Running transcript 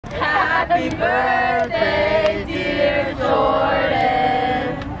Happy birthday, dear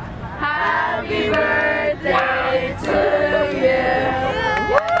Jordan. Happy birthday to you.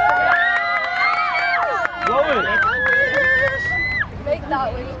 Make that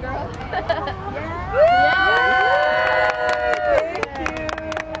wish, girl.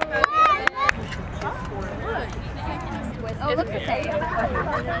 Oh, it looks the same.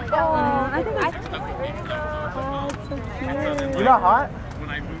 I think oh, it's so cute. You're not hot? When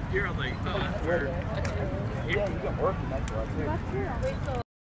I moved here, I was like, where? Yeah, you can work in that truck.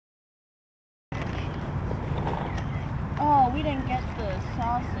 Oh, we didn't get the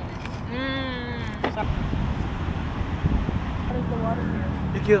sauces. What is the water here?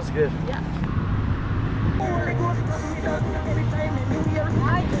 It feels good. Yeah.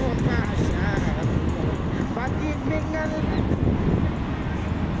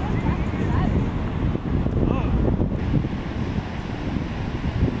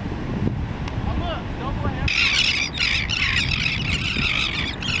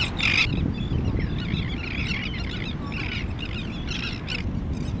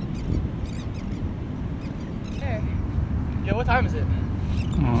 Yeah, what time is it?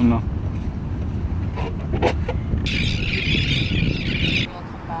 Oh no.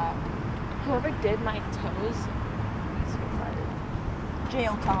 Whoever did my toes needs to be fired.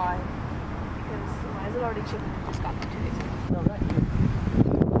 Jail time. Because why is it already chicken? I just got them 2 days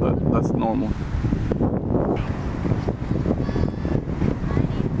ago. That's normal.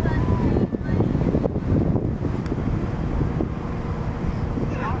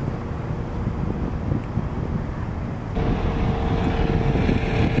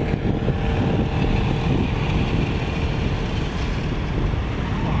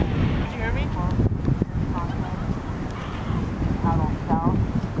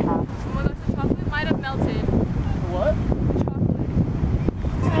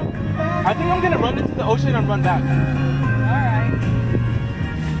 I think I'm gonna run into the ocean and run back. Alright.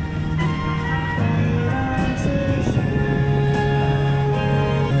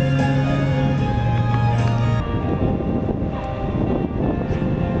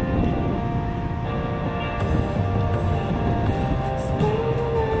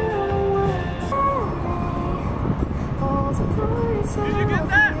 Did you get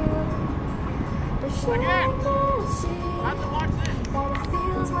that? Again. I have to watch this.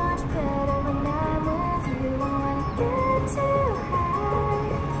 Much better when I'm with you. I wanna get too high,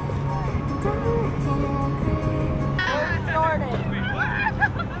 and I can't breathe.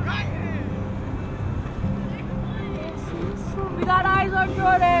 We got eyes on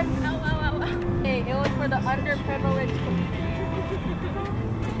Jordan. Oh. Hey, it was for the underprivileged.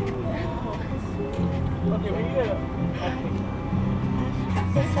 Okay, we get it.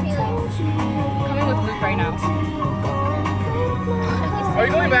 Coming with Luke right now. Are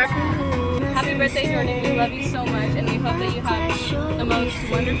you going back? Happy birthday, Jordan. We love you so much, and we hope that you have the most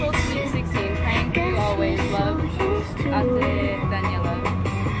wonderful sweet 16. Praying for you always. Love, Ate Daniela.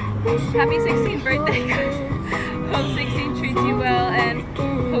 Happy 16th birthday. Hope 16 treats you well, and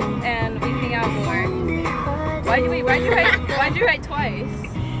we hang out more. Why'd you write twice?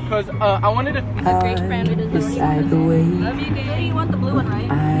 Because I wanted to. A great friend. We just love you, Gayle. You want the blue one, right?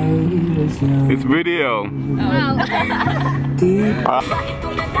 It's video. Oh. Wow.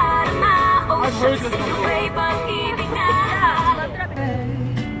 I've heard this before.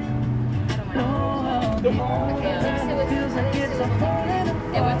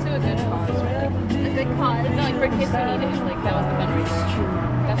 It went to a good cause, really. A good cause. No, like for kids who need it. Like that was the fundraiser.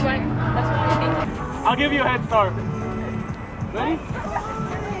 That's why I think. I'll give you a head start. Ready?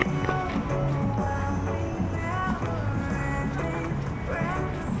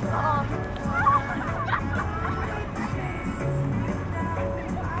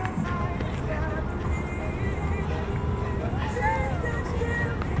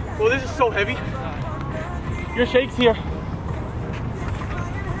 Well, this is so heavy. Your shake's here.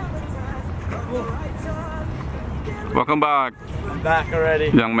 Welcome back, I'm back already.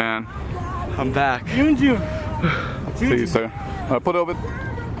 young man. I'm back. June. See you, sir. Put over.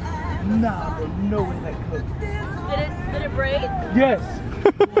 Nah, bro, no way that could. Did it break? Yes.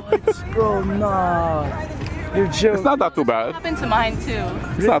 What? Bro, nah. You're joking. It's not that too bad. It happened to mine too.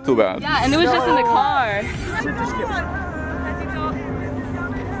 It's not too bad. Yeah, and it was just in the car.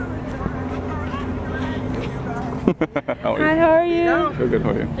 How are you? Hi, how are you? Good, good, how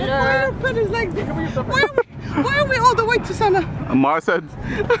are you? Why are we all the way to Sana? Mar said.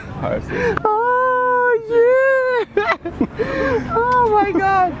 I see. Oh, yeah. Oh, my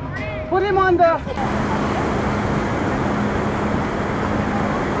God. Put him on the...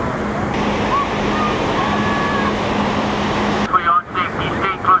 For your safety,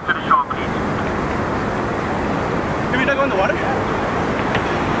 stay close to the shore, please. go in the water?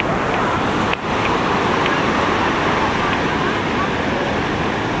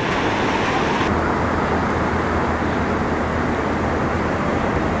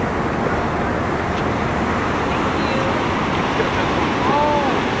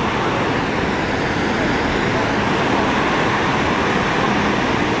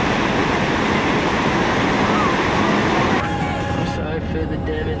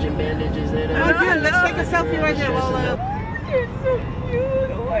 Let's take a selfie right there. Well, you're so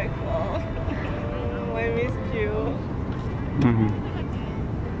cute. Oh my god. Oh, I missed you.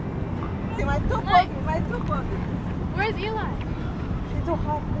 My too. Where's Eli? She's so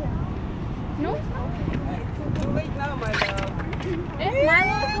hot there. No, it's not. It's too late now, my love. It's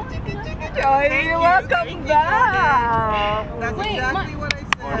Milo. Joy, welcome back. That's Wait, exactly what I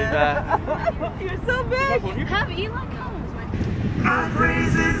said. You're so big. Have Eli come. Our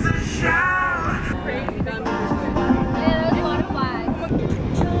praises a shout. Crazy. Yeah, that was a lot of flags.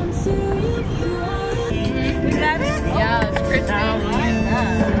 Is that it? Yeah, it's crispy.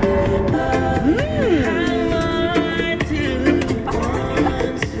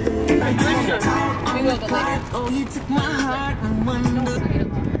 We will go later. Oh, you took my heart and wonder.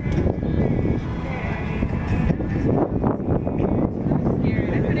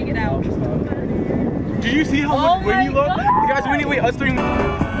 I couldn't get out. Did you see how much wind you look? You guys, wait, us three.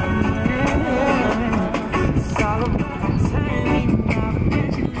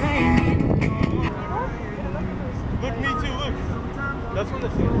 Look, me too, look. That's from the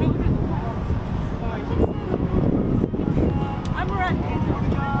scene. I'm ready.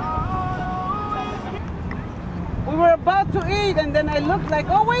 We were about to eat and then I looked like,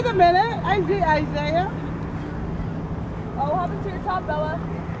 oh, wait a minute. I see Isaiah. Oh, what happened to your top, Bella?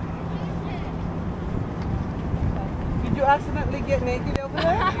 Did you accidentally get naked over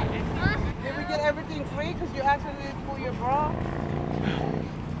there? Did we get everything free because you accidentally pull your bra?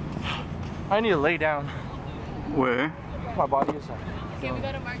 I need to lay down. Where? My body is Okay, we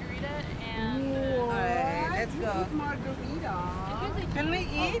got a margarita and... Alright, let's go. Margarita. Can we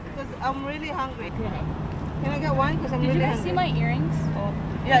eat? Because I'm really hungry. Can I get one? Because I'm Did really you guys hungry. see my earrings? Oh.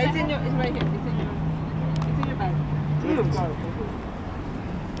 Yeah, it's right here. It's in your bag.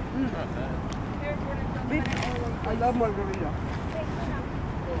 I love margarita.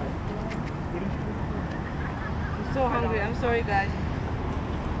 I'm so hungry. I'm sorry, guys.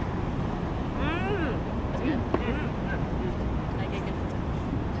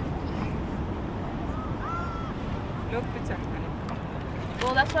 Look, pizza.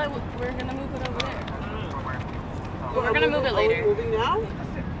 Well, that's why we're gonna move it over there. But we're gonna move it later. Are we moving now?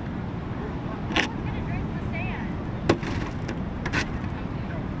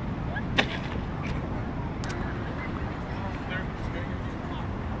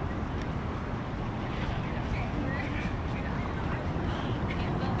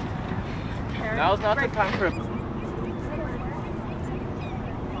 Now's not the time for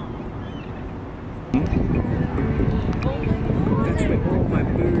That's where all my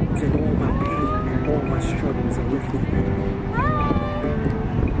burdens and all my pain and all my struggles are lifted.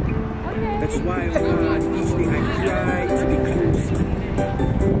 That's why each day I try to be close.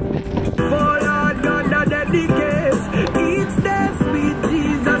 For Lord God that dedicates each day sweet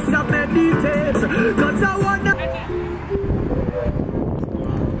Jesus I meditate. Cause I wanna.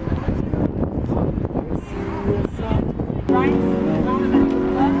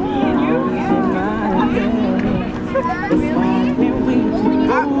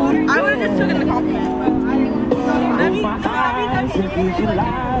 I would have just taken the compliment.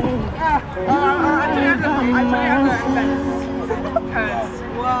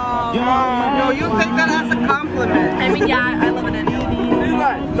 Wow. No, you take that as a compliment. I mean, yeah, I love it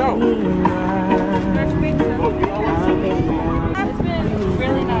anyway. No. It's been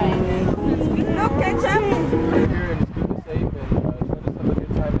really nice. No ketchup.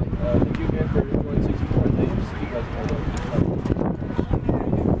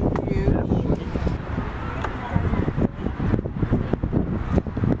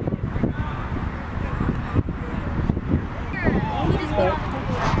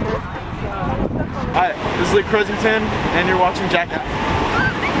 Hi, this is Luke Crosington, and you're watching Jackass.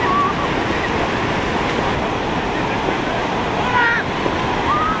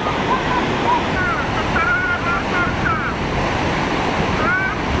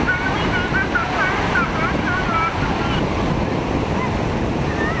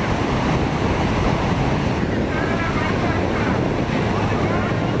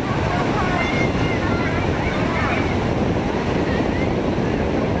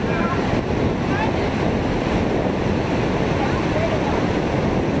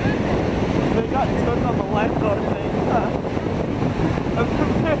 They got stuck on the lifeguard thing.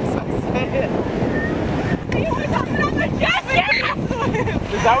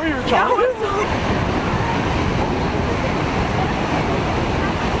 that what you were trying to do?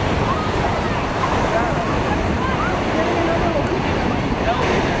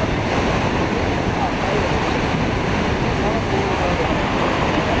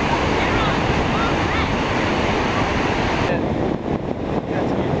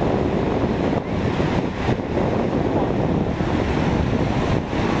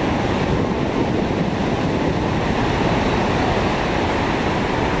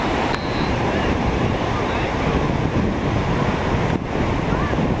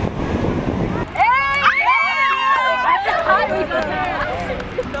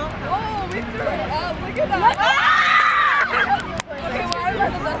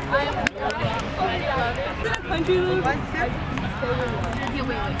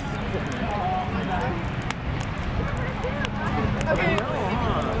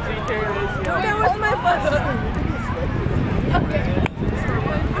 Okay, where's my photo? Okay.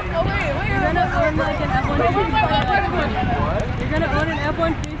 Oh wait, you're gonna own like an F-150. You're gonna own an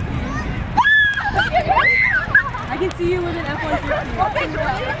F-150. I can see you with an F-150.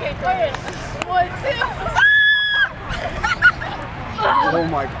 Okay, first. 1, 2. Oh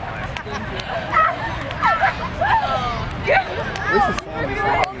my god. This is fun.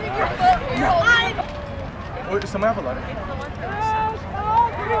 Oh, does someone have a letter?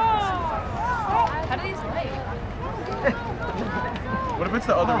 How do these light? What if it's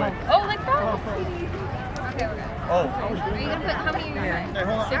the other way? Oh, like that? Okay, okay. Oh. Are you gonna put, how many are you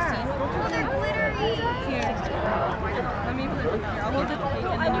gonna put? 16. Here. Let me put, I'll hold the cake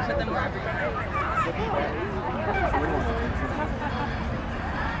and then you put them wherever you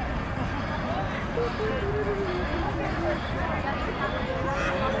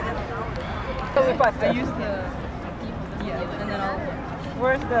I use the and then I'll...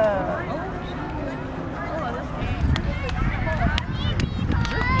 where's the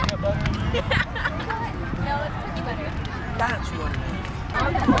No, it's cookie butter. that's what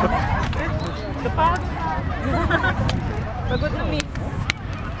the pot? But good to me.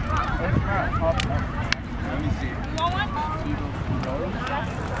 Let me see. You want one?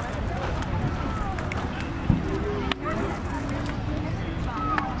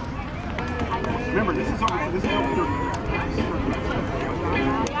 Remember, this is over 30. This is over 30.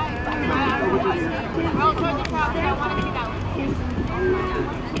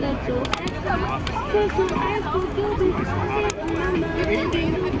 That's all.